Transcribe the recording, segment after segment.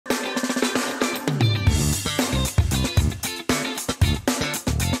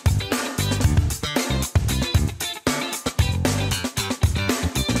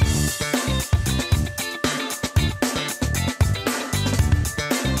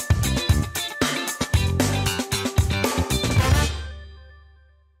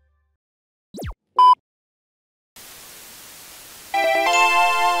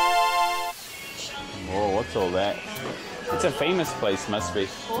all that. It's a famous place, must be.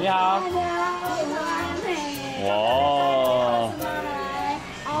 你好。哇。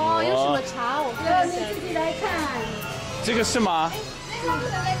哦，有什么茶？我看一下。你自己来看。这个是吗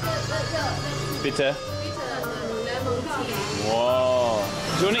 ？Bitter. Lemon tea. Wow.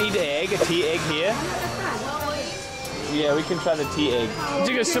 Do you want to eat an egg? A tea egg here? Yeah, we can try the tea egg.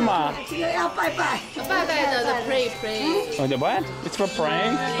 这个是吗？这个要拜拜。拜拜的 pray. Oh, the what? It's for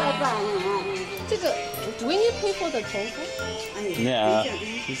praying? 拜拜。这个 do we need to pay for the tofu? Yeah.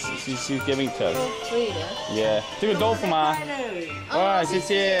 She's giving to us. Free 的。 Yeah. 这个豆腐吗？哇，谢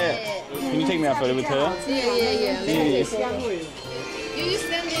谢。Can you take me out for with her? Yeah. Please. You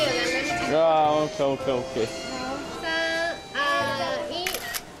stand there, let me take. Oh, okay. 3、2、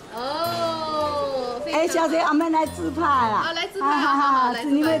1。哦。哎，小姐，我们来自拍啊！好，来自拍，好，来自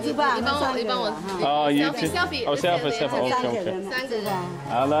拍。你会自拍？你帮我。哦selfie。哦 selfie。三个人。三个人。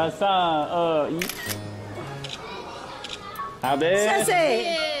好了，3、2、1。好的。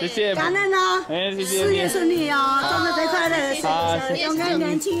谢谢。感恩哦。哎，谢谢。事业顺利哦，中秋节快乐！永远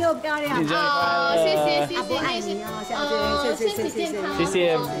年轻又漂亮。好，谢谢。我爱你哦，小姐，谢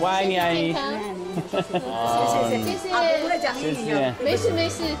谢，我爱你，爱你。谢谢。啊，不会讲英语哦。没事。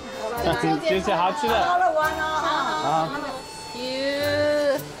谢谢，好吃的。好了，玩哦。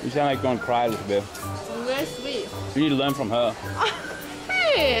You sound like going to cry a little bit. Very sweet. You need to learn from her.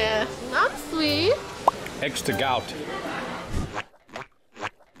 Hey, I'm sweet. Extra gout.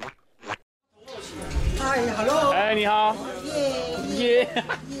 嗨 ，Hello。哎，你好。耶，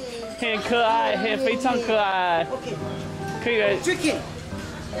很可爱，非常可爱。可以。Chicken。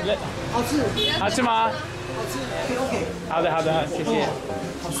好吃。好吃吗？好吃。OK。好的，谢谢。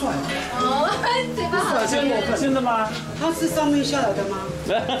好帅。哦，嘴巴好吃。真的吗？他是上面下来的吗？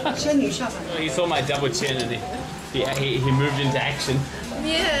仙女下来。He saw my double chin and he moved into action.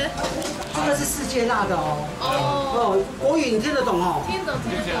 Yeah. 这个是世界辣的哦。哦，国语你听得懂哦？听懂。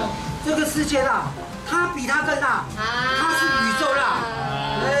这个世界辣，它比它更辣，它是宇宙辣。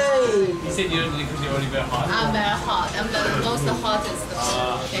哎。You said you don't because you're already very hot. I'm very hot. I'm the most hottest.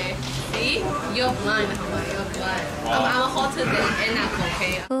 Okay. See? You're blind. You're blind. I'm hotter than Anna.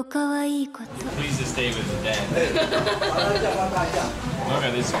 Okay. Please just stay with the dad. Look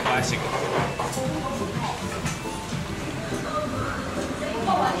at this classic.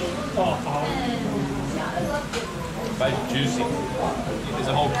 Very juicy. There's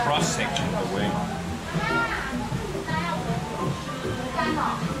a whole cross section of the wing.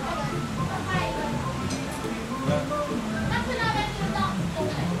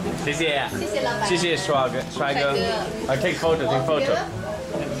 谢谢，谢谢帅哥。take photo。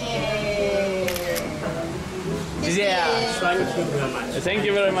谢谢。Thank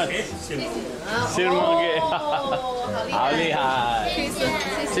you very much。谢谢。好厉害。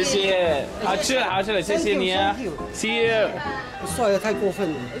谢谢。好吃了，谢谢你啊。See you。帅的太过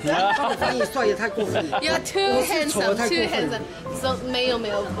分了，他的翻译帅也太过分了。You're too handsome. Too handsome. So 没有。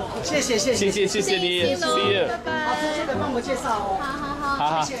谢谢你。See you。好，记得帮我介绍哦。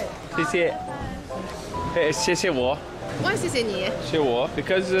好，谢谢。谢谢我。Why 谢谢你？谢我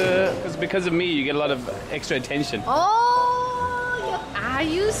because of me you get a lot of extra attention. Oh, are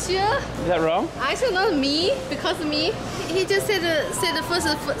you sure? Is that wrong? Actually, not me. Because of me, he just said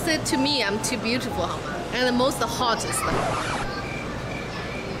to me, I'm too beautiful, and the most hottest.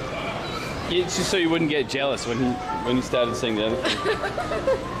 It's just so you wouldn't get jealous when he started saying the other thing.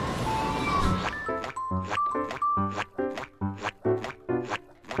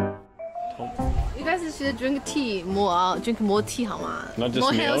 You guys should drink tea more. Drink more tea, 好吗？ Not just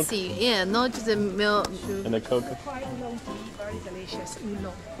more milk? healthy. Yeah, not just milk. And the cocoa. Quite oolong tea, very delicious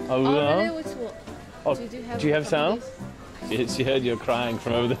oolong. Oh, Oh, really? no? Which one? Oh, do you have some? some? She heard you crying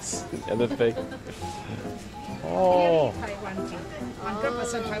from over this other thing. Oh. Taiwan tea,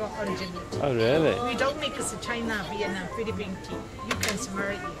 100% Taiwan origin tea. Oh, really? We don't mix China, Vietnam, Philippine tea. You can smell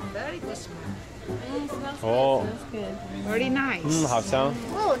it. Very good smell. Oh. Very nice. 好香。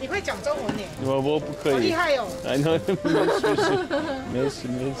哦，你会讲中文耶？我不可以。好厉害哦。I know. 没事。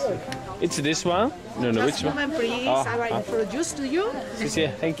It's this one? No, which Just one? moment, please. I will introduce to you. 谢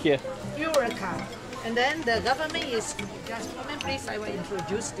谢 Thank you. You're welcome. And then the government is just moment, please. I will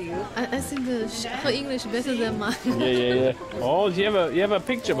introduce to you. I think her English better than mine. Yeah. Oh, you have a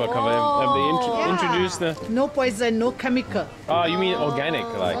picture book of them. Have they introduced the? No poison, no chemical. Oh, you mean organic,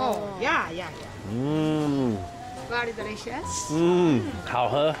 like? Oh, yeah. Very delicious. 好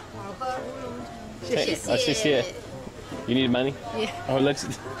喝。谢谢。You need money? Yeah. Oh, let's.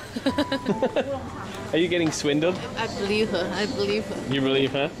 Are you getting swindled? I believe her. You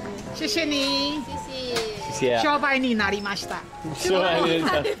believe her? 谢谢你。谢谢。谢谢。商売になりました。商売に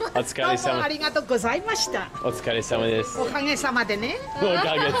なりました。お疲れどうもあ様。りがとうございました。お疲れ様です。おかげさまでね。お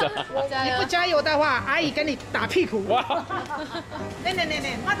かげさま。你不加油的话，阿姨跟你打屁股。ねねね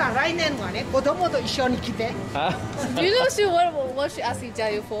ね、まだ来年はね、子供と一緒に来て。Huh? Do you know what she asked you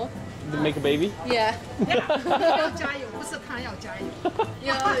Jayu for? Make a baby? Yeah. 加油，不是他要加油。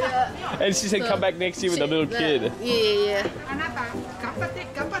 Yeah. And she said come back next year with a little kid. Yeah. あなた頑張って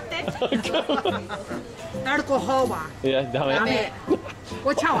頑張って。アルコールは Yeah, ダメ。ダメ。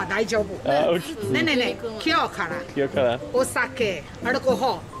お茶は大丈夫。OK。ねねね、今日から今日からお酒、アルコ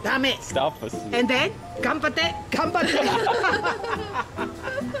ールダメ。 Stop us. And then 頑張って頑張って。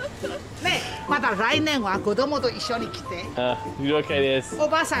ね、また来年は子供と一緒に来て。了解です。お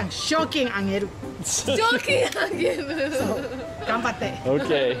ばあさん賞金あげる。賞金あげる。頑張って。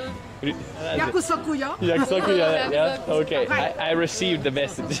OK。約束よ。約束や。Yeah. OK。I received the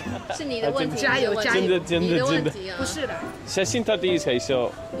message. 是你的问题。加油加油。真的真的。不是的。写真撮っていいですか一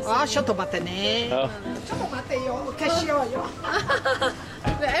緒。あ、ちょっと待ってね。ちょっと待ってよ。消しようよ。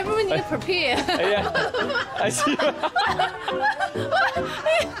Everyone need to prepare. Yeah. I see.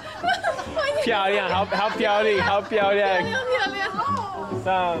 漂亮，好漂亮，好漂亮。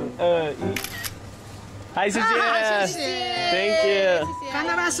3、2、1。はい、謝謝。Thank you。必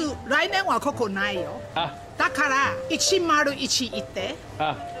ず来年はここないよ。だから101行って。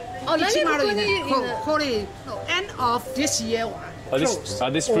101。これ end of this year は。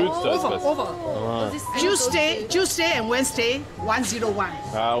This fruit store. Over. Tuesday and Wednesday 101.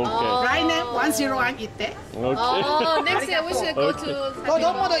 OK。来年101行って。Oh, next year we should go to. 子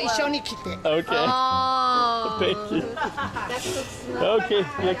供と一緒に来て。OK。Oh. Thank you. OK.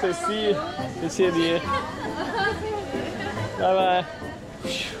 Let's see you. 謝謝你。Bye bye.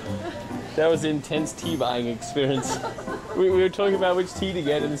 That was an intense tea buying experience. We were talking about which tea to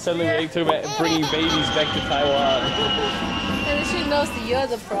get, and suddenly we were talking about bringing babies back to Taiwan. And she knows that you're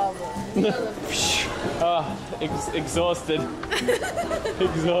the problem. Exhausted.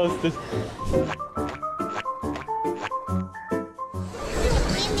 Exhausted.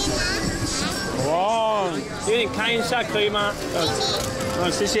 哇，给你看一下可以吗？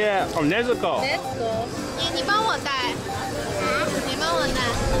谢谢。哦 ，Let's go。Let's go. 你帮我带。你帮我带。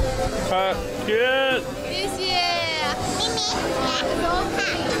Good。谢谢。咪咪，来，给我看，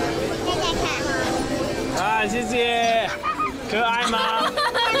看看。啊，谢谢。可爱吗？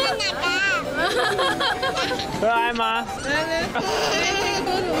可爱吗？这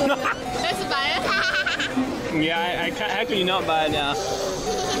是白人。Yeah, I can't. How can you not buy it now?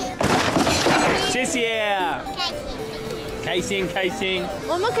 谢谢。开心开心。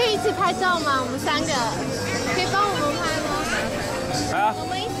我们可以一起拍照吗？我们3个，可以帮我们拍吗？啊。我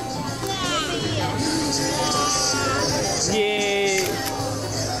们一起。耶。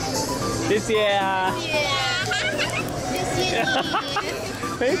谢谢啊。谢谢。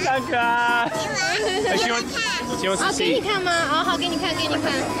非常可爱。希望是给你看吗？好，给你看，给你看。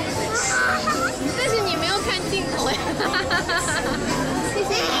但是你没有看镜头呀。谢谢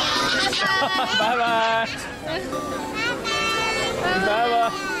你啊，拜拜。拜拜。拜拜。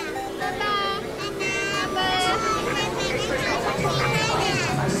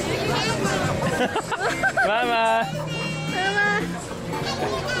拜拜。拜拜。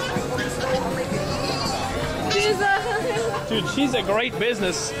Dude, she's a great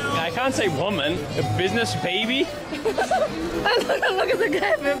business. I can't say woman, a business baby. Look at the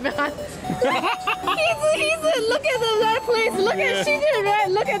guy from behind. He's look at the right place. Look at she did right.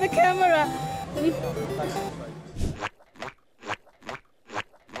 Look at the camera. You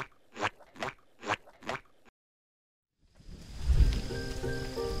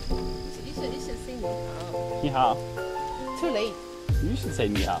should say 你好. Too late. You should say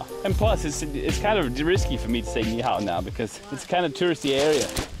ni hao. And plus, it's kind of risky for me to say ni hao now because it's kind of touristy area.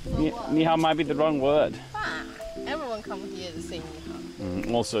 Ni hao might be the wrong word. Everyone come here to say ni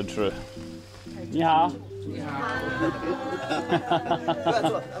hao. Also true. Ni hao. 不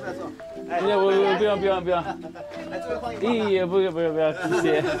要。咦，不要，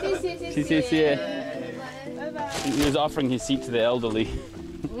谢谢。He was offering his seat to the elderly.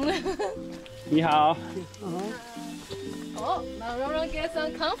 你好. Oh, now Ron gets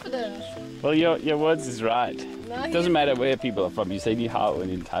some confidence. Well, your words is right. It doesn't matter where people are from. You say ni hao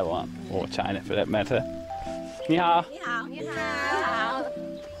when in Taiwan or China for that matter. Ni hao. Ni hao. Ni hao.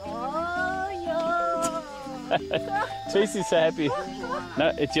 Oh, yo. Tracy's so happy.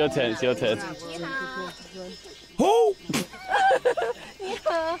 No, it's your turn. It's your turn. Ni hao. Who? Ni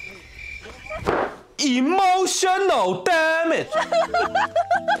hao. Emotional damage.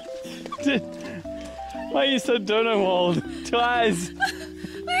 Why are you so Donald? Twice.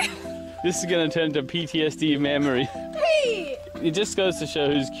 This is gonna turn into PTSD memory. Hey! It just goes to show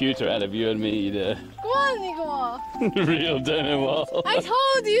who's cuter out of you and me. Go on, Nico. Real Donald. I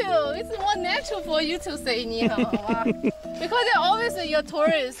told you, it's more natural for you to say 你好 because you're always your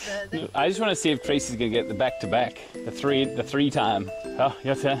tourist. I just want to see if Tracy's gonna get the back-to-back, the three time. Oh,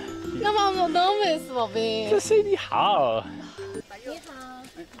 your turn. 那么我们都没事，宝贝。 Just say 你好。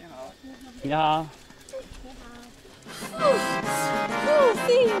你好。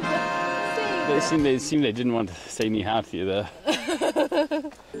 They seemed they didn't want to say 你好 to you there.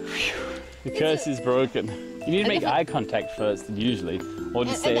 The curse is broken. You need to make eye contact first, usually, or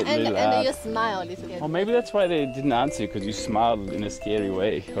just say it really loud. And you smile a little bit. Well, maybe that's why they didn't answer you, because you smiled in a scary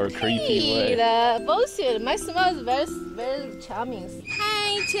way or a creepy way. Bullshit. My smile is very, very charming.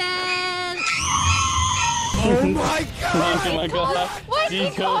 Hi, Chen. Oh my god! Oh my god! What is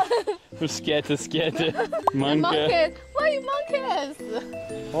it called? We're scared. Monkey. Monkeys. Why you monkeys?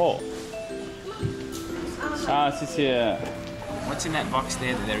 Oh. Ah, 谢谢. What's in that box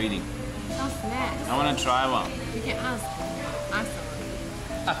there that they're eating? No snacks. I want to try one. You can ask them.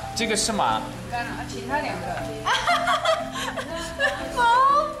 啊，这个是吗？其他两个。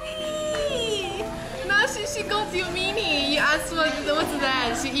Mommy! Now she go to Minnie. You asked what's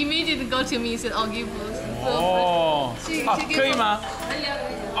that? She immediately go to me and said, "I'll give you." 哦，可以吗？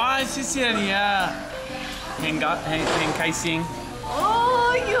啊，谢谢你啊，很开心。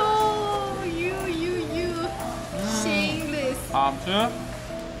Oh, you, shameless.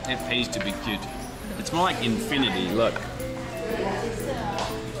 It pays to be cute. It's more like infinity. Look.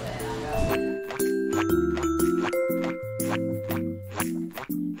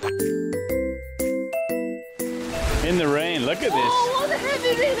 In the rain. Look at this. Oh, what the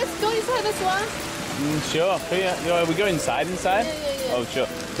heavy rain. Let's go inside this one. Sure. We go inside? Yeah. Oh, sure.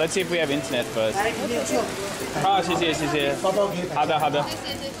 Let's see if we have internet first. 好，谢谢。好的。好的，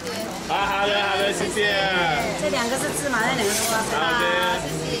谢谢。这两个是芝麻，那两个是花生。好的。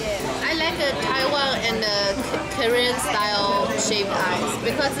 I like the Taiwan and the Korean style shaved ice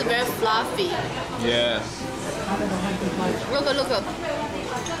because it's very fluffy. Yeah. Look.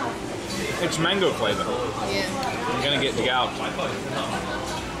 It's mango flavor. Yeah. I'm gonna get the gout.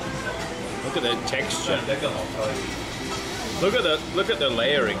 Look at the texture. Look at the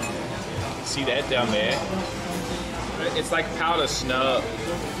layering. See that down there? It's like powder snow.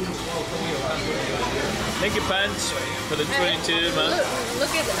 Thank you, Punch, for the 22 months.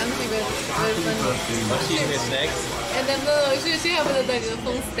 Look at the auntie with She's eating the snacks. and then she have like a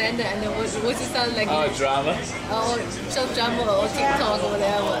phone stand and then what sound like Oh, drama. some drama or TikTok or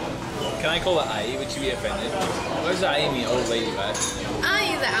whatever. Can I call her Ai? Would she be offended? What does Ai mean, old lady, right? I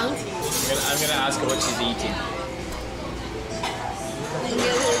is an auntie. I'm gonna ask her what she's eating. And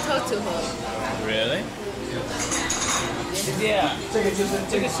you will talk to her. Really? Yeah. 这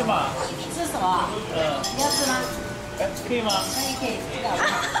个是吗？这是什么？你要吃吗？可以吗？可以，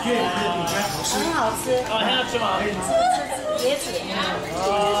很好吃。哦，还要吃吗？吃椰子。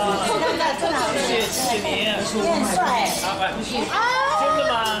真好吃。谢谢你。你很帅。真的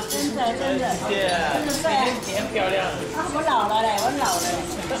吗？真的。谢谢。真的帅。你很漂亮。我老了嘞。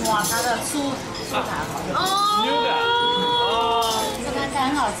哇，它的酥塔。哦。牛的。哦。这看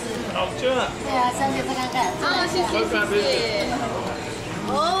很好吃。好吃啊。对啊，上去这看。哦，谢谢。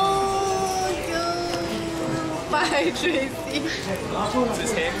Oh, bye, Tracy. It's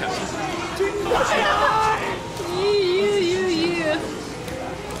his haircut. You.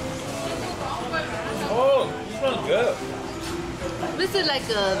 Oh, you smell good. This is like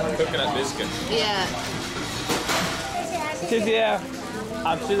a Coconut biscuit. yeah. 谢谢。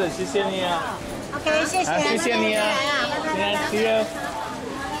好吃的，谢谢你啊。 OK， 谢谢。谢谢你啊。See you.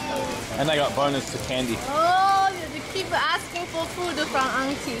 And I got bonus to candy. Oh, you keep asking for food from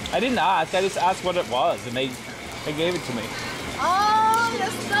auntie. I didn't ask. I just asked what it was, and they gave it to me. Oh,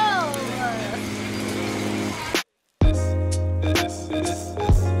 that's so.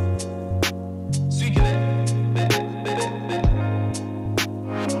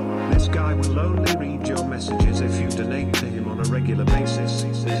 This guy will only read your messages if you donate to him on a regular basis.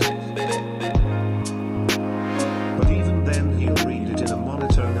 But even then, he'll read it in a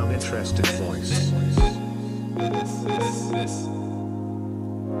monotone, uninterested voice.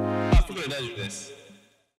 I forgot to do this.